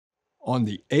on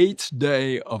the 8th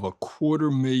day of a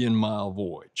 250,000-mile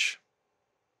voyage.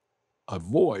 A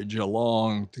voyage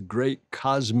along the great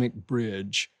cosmic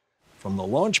bridge from the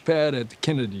launch pad at the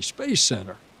Kennedy Space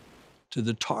Center to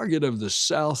the target of the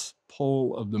south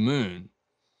pole of the moon.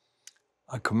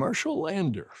 A commercial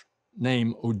lander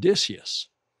named Odysseus,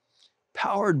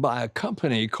 powered by a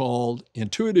company called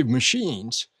Intuitive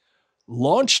Machines,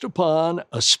 launched upon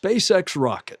a SpaceX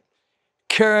rocket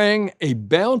carrying a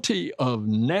bounty of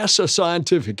NASA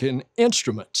scientific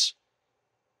instruments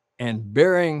and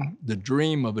bearing the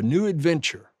dream of a new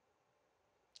adventure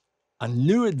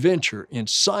in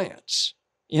science,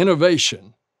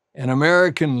 innovation, and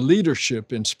American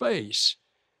leadership in space.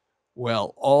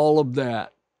 Well, all of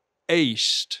that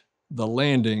aced the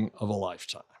landing of a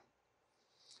lifetime.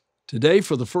 Today,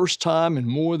 for the first time in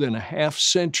more than a half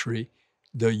century,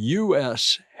 the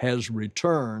U.S. has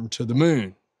returned to the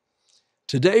moon.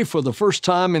 Today, for the first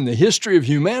time in the history of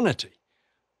humanity,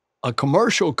 a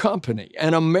commercial company,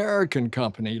 an American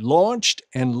company, launched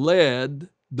and led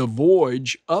the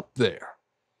voyage up there.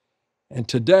 And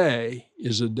today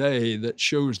is a day that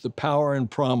shows the power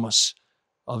and promise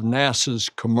of NASA's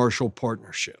commercial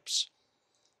partnerships.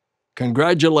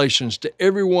 Congratulations to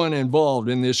everyone involved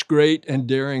in this great and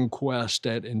daring quest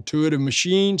at Intuitive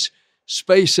Machines,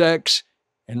 SpaceX,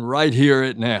 and right here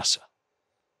at NASA.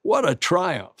 What a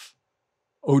triumph!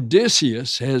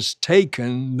 Odysseus has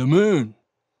taken the moon.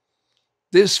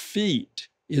 This feat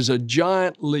is a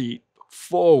giant leap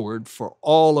forward for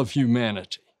all of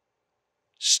humanity.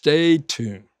 Stay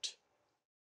tuned.